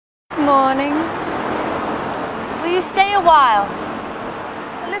morning. Will you stay a while?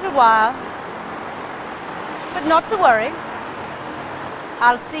 A little while. But not to worry.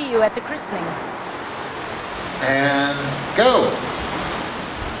 I'll see you at the christening. And go!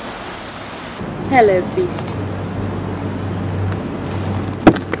 Hello, beast.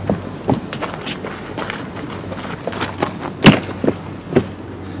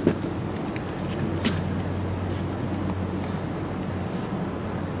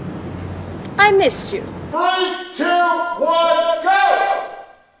 I missed you. 3, 2, 1, go!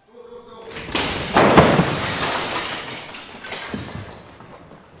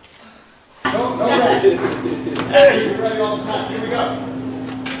 No, hey, ready all the time. Here we go.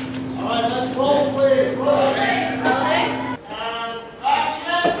 All right, let's roll, please. Roll. And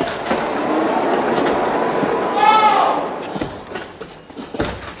action.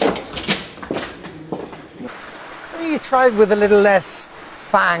 Maybe you tried with a little less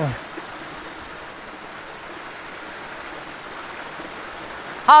fang.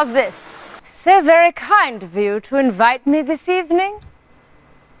 How's this? So very kind of you to invite me this evening.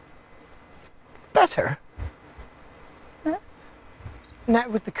 Better. Huh? Now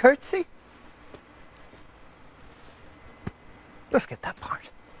with the curtsy. Let's get that part.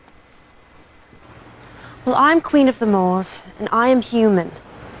 Well, I'm Queen of the Moors, and I am human.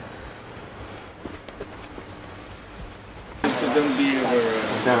 So don't be over...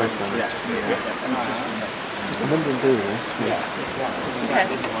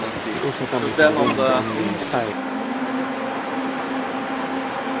 Stand on the side.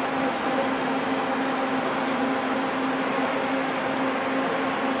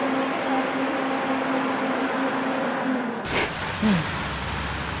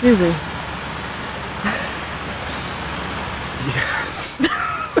 Do we? Yes.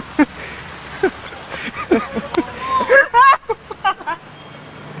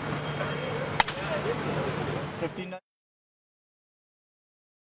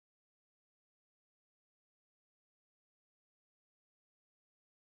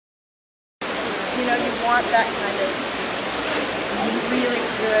 You know, you want that kind of really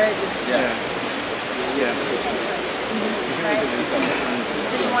good entrance, right?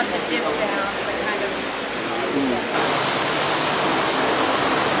 So you want the dip down, the kind of...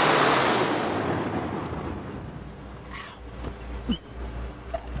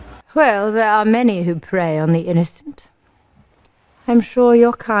 Well, there are many who prey on the innocent. I'm sure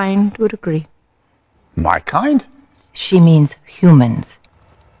your kind would agree. My kind? She means humans.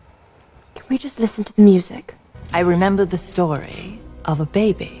 Can we just listen to the music? I remember the story of a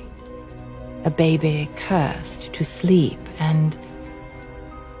baby cursed to sleep and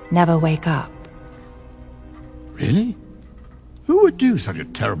never wake up. Really? Who would do such a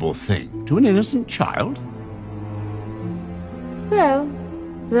terrible thing to an innocent child? Well,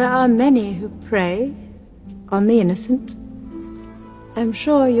 there are many who prey on the innocent. I'm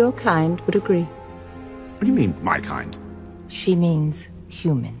sure your kind would agree. What do you mean, my kind? She means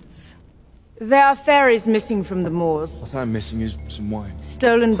humans. There are fairies missing from the moors, What I'm missing is some wine.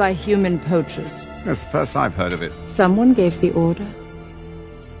 stolen by human poachers. That's the first I've heard of it. Someone gave the order.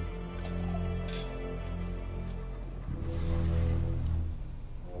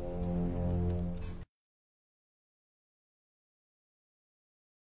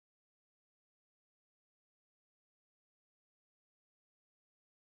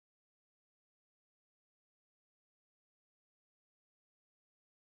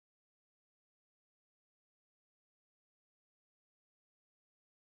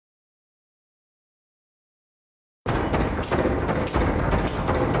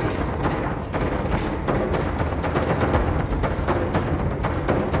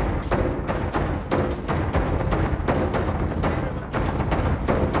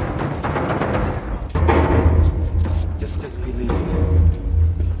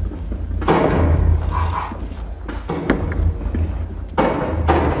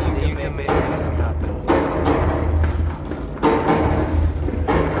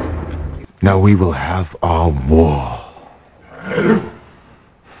 Now we will have our war.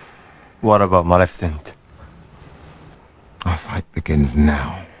 What about Maleficent? Our fight begins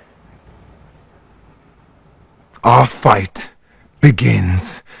now. Our fight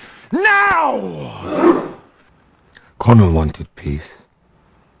begins now! Connor wanted peace,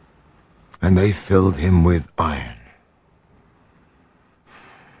 and they filled him with iron.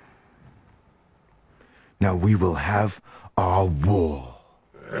 Now we will have our war.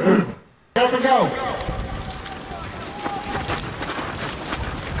 Go for go!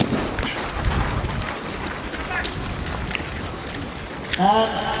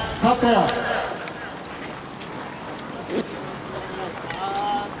 Cocktail.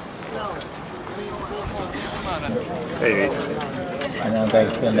 Baby. And I'm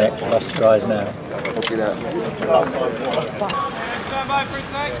going to the neck. Close your eyes now. Copy that. Stand by for a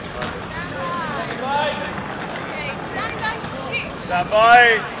sec. Stand by to shoot. Stand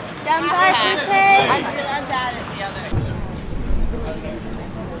by. Stand by for take. I'm bad at the other.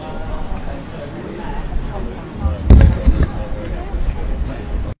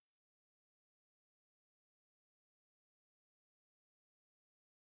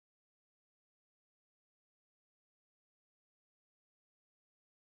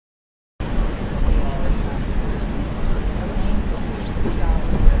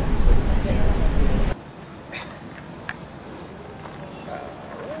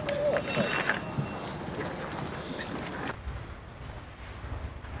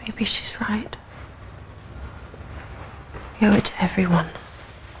 Maybe she's right. We owe it to everyone,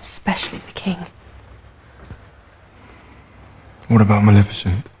 especially the king. What about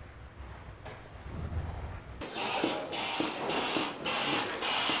Maleficent?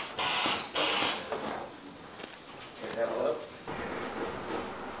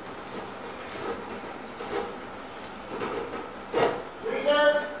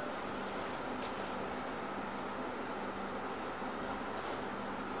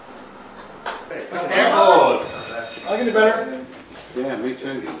 I'll get it better. Yeah, me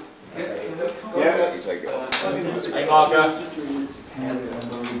too. Yeah. He's like, Hey, Margaret.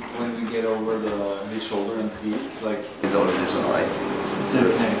 When we get over the shoulder and see it, like it's all this eye. it's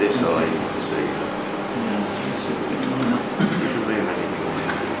okay. This eye, you see. Specifically. It could be anything.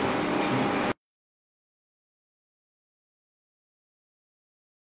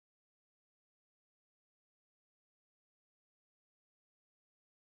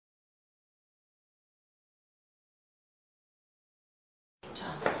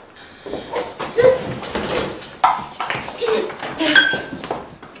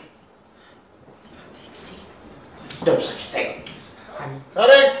 No such thing.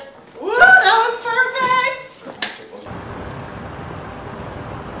 Cutting. Woo, that was perfect.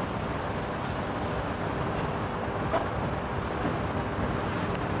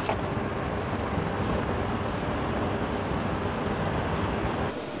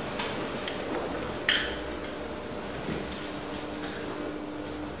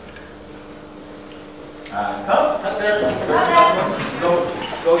 Cut there.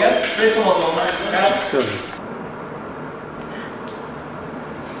 Go again. Straight from the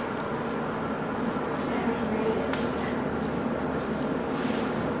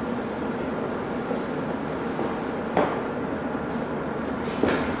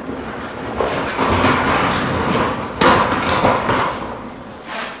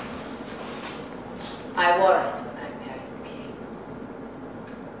I wore it when I married the king.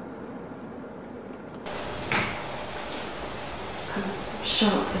 I'm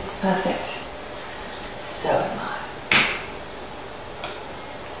sure it's perfect. So am I.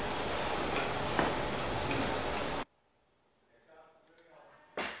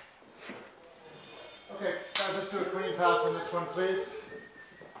 Okay, guys, let's do a clean pass on this one, please.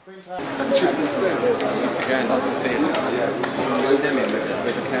 Clean pass. Again, like a feeling. Yeah. Load them in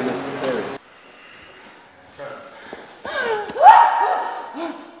with a can of berries.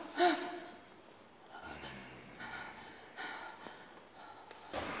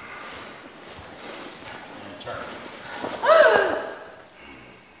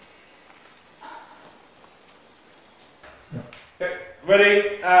 Okay, ready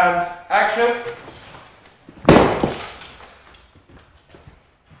and action.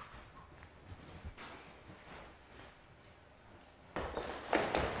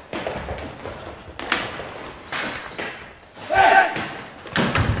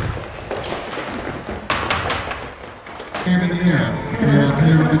 Hand in the air. Okay, I'll tell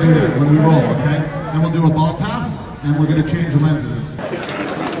you what to do when we roll, okay? Then we'll do a ball pass, and we're going to change lenses.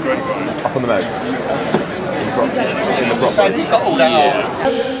 Up on the nose.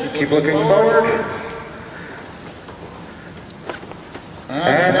 Keep looking forward.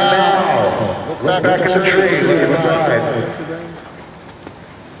 And now, look back at the tree, look at the bride.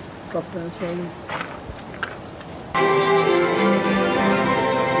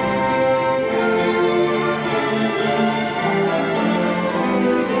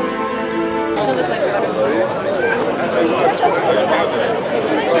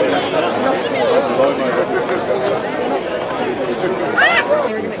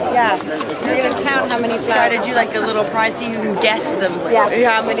 Yeah. You're going to count how many flowers. Try to do like a little prize so you can guess them. Yeah.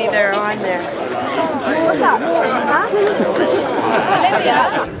 How many there are on there.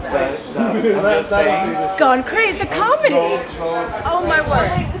 It's gone crazy. It's a comedy. Oh my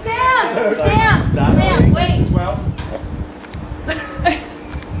word. Sam, wait.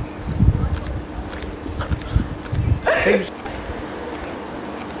 It's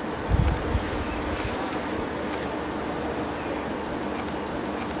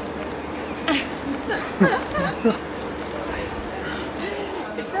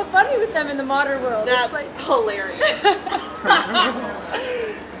so funny with them in the modern world. That's it's like hilarious.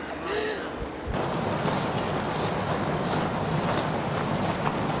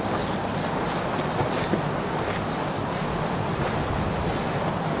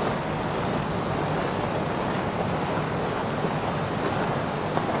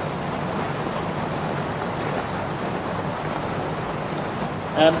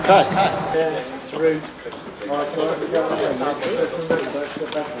 And cut.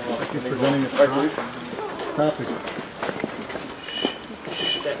 Presenting a topic.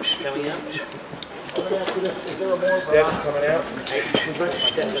 Coming out. Deb's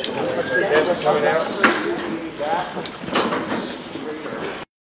coming out.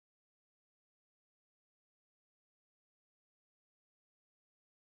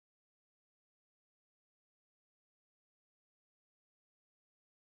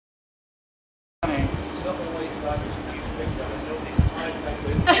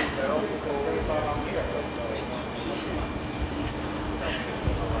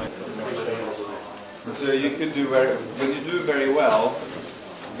 So you could do when you do very well,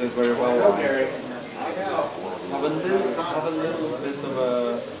 do very well. Have a little bit of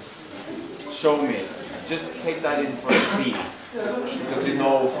a show me. Just take that in for a speed, because you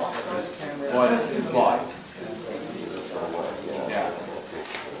know what it implies. Yeah.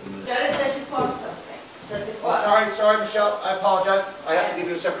 Sorry, Michelle. I apologize. I have to give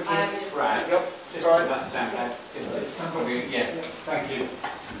you a separate key. Right. Yep. Just Sorry. that stand. Yeah. Thank you.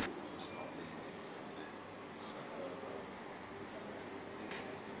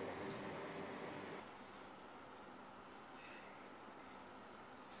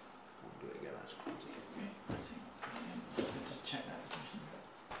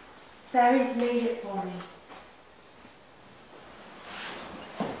 Barry's made it for me.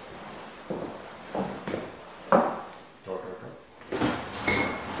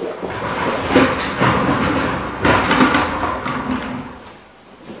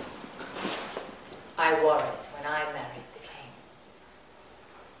 I wore it when I married the king.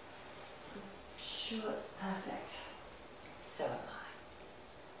 Sure, it's perfect. So am I.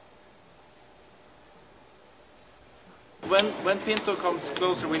 When Pinto comes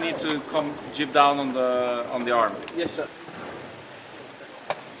closer, we need to come jib down on the arm. Yes, sir.